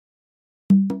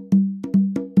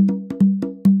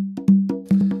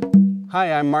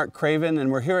Hi, I'm Mark Craven,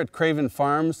 and we're here at Craven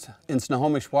Farms in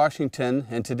Snohomish, Washington,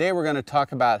 and today we're going to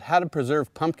talk about how to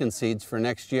preserve pumpkin seeds for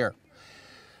next year.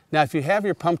 Now, if you have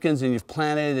your pumpkins and you've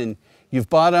planted and you've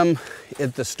bought them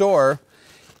at the store,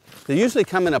 they usually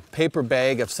come in a paper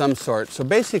bag of some sort. So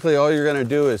basically all you're going to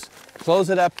do is close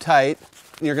it up tight.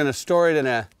 You're going to store it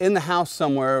in the house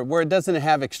somewhere where it doesn't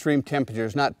have extreme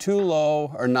temperatures, not too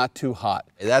low or not too hot.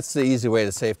 That's the easy way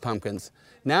to save pumpkins.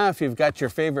 Now, if you've got your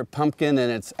favorite pumpkin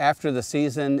and it's after the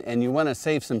season and you want to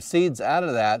save some seeds out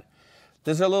of that,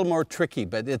 this is a little more tricky,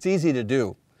 but it's easy to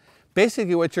do.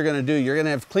 Basically what you're going to do, you're going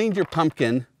to have cleaned your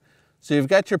pumpkin. So you've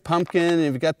got your pumpkin and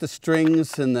you've got the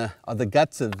strings and the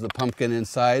guts of the pumpkin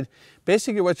inside.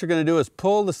 Basically what you're going to do is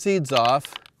pull the seeds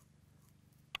off.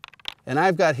 And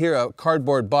I've got here a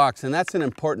cardboard box, and that's an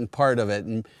important part of it.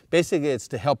 And basically it's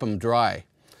to help them dry.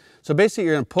 So basically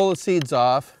you're going to pull the seeds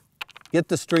off. Get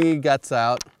the stringy guts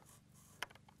out,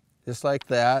 just like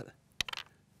that.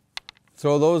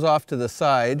 Throw those off to the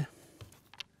side.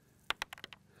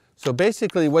 So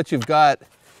basically what you've got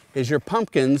is your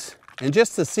pumpkins and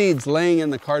just the seeds laying in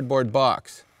the cardboard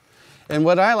box. And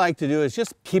what I like to do is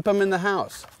just keep them in the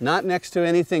house, not next to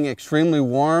anything extremely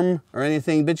warm or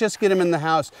anything, but just get them in the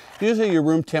house. Usually your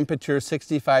room temperature,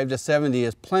 65 to 70,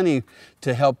 is plenty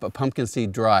to help a pumpkin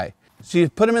seed dry. So you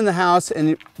put them in the house,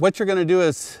 and what you're going to do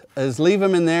is leave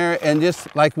them in there and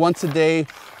just like once a day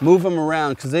move them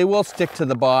around, because they will stick to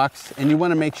the box, and you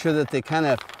want to make sure that they kind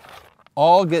of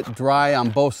all get dry on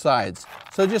both sides.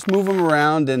 So just move them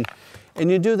around, and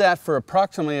you do that for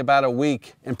approximately about a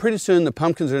week, and pretty soon the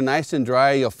pumpkins are nice and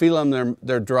dry. You'll feel them,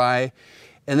 they're dry,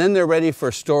 and then they're ready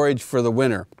for storage for the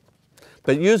winter.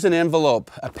 But use an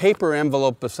envelope, a paper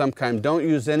envelope of some kind. Don't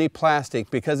use any plastic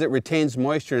because it retains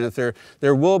moisture, and if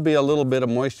there will be a little bit of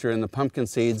moisture in the pumpkin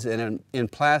seeds, and in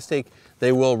plastic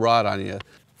they will rot on you.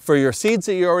 For your seeds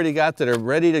that you already got that are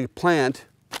ready to plant,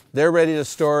 they're ready to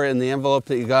store in the envelope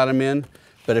that you got them in.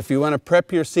 But if you want to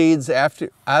prep your seeds out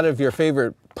of your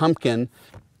favorite pumpkin,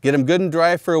 get them good and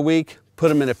dry for a week, put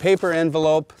them in a paper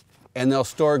envelope, and they'll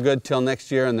store good till next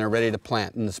year, and they're ready to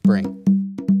plant in the spring.